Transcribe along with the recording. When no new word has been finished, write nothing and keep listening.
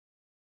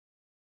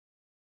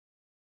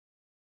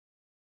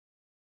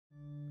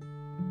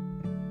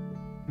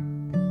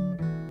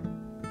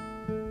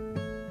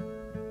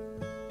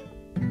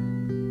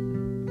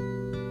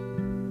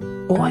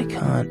Why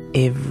can't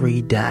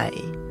every day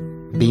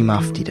be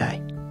Mufti Day?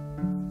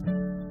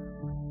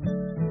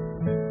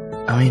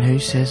 I mean, who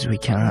says we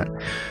can't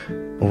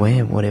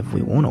wear whatever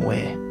we want to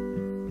wear?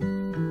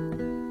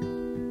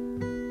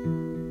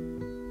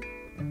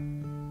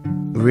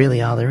 Really,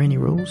 are there any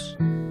rules?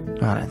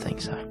 I don't think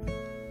so.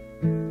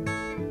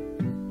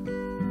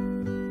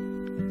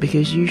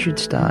 Because you should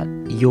start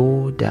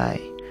your day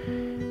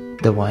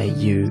the way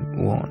you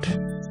want.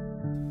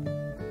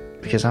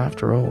 Because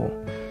after all,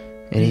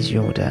 it is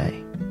your day.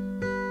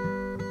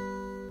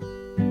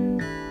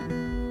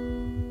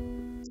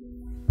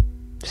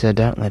 So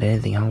don't let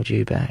anything hold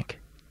you back.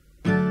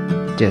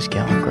 Just go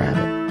and grab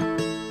it.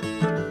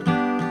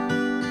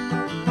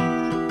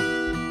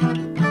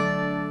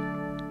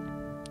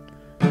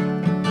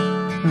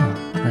 Oh,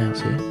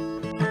 Nail's here.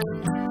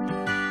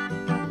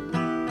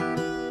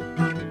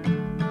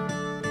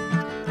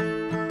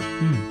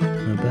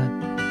 Not bad.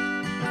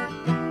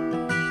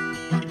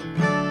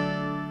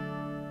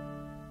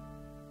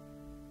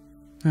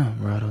 Oh,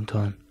 right on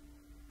time.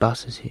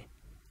 Bus is here.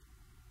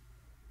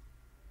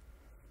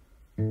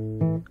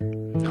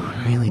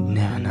 I really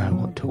never know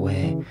what to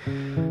wear.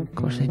 Of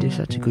course, they do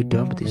such a good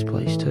job at this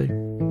place too.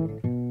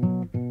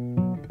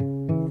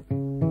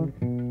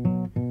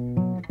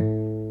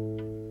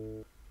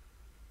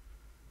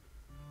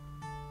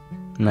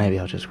 Maybe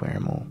I'll just wear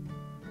them all.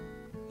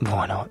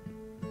 Why not?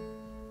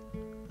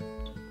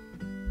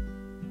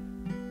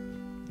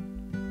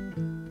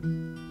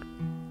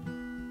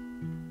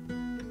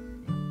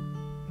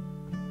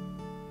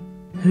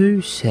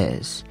 Who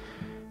says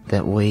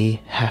that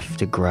we have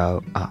to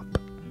grow up?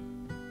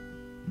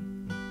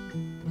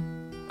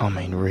 I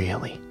mean,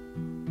 really?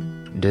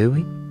 Do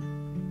we?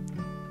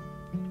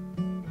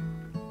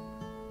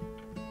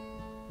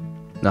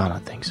 No, I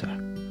don't think so.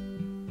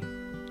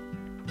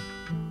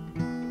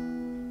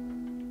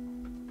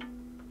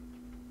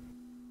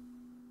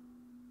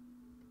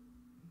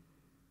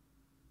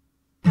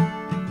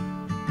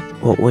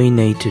 What we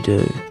need to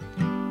do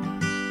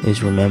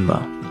is remember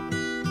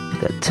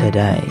that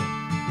today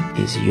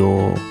is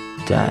your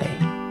day.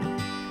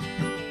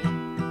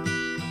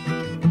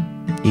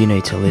 You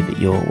need to live it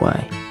your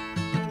way.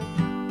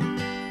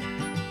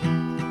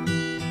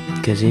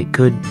 Because it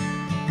could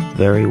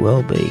very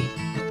well be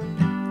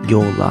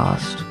your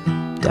last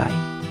day.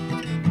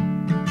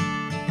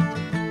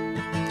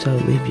 So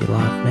live your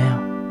life now.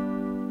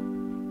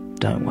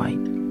 Don't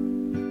wait.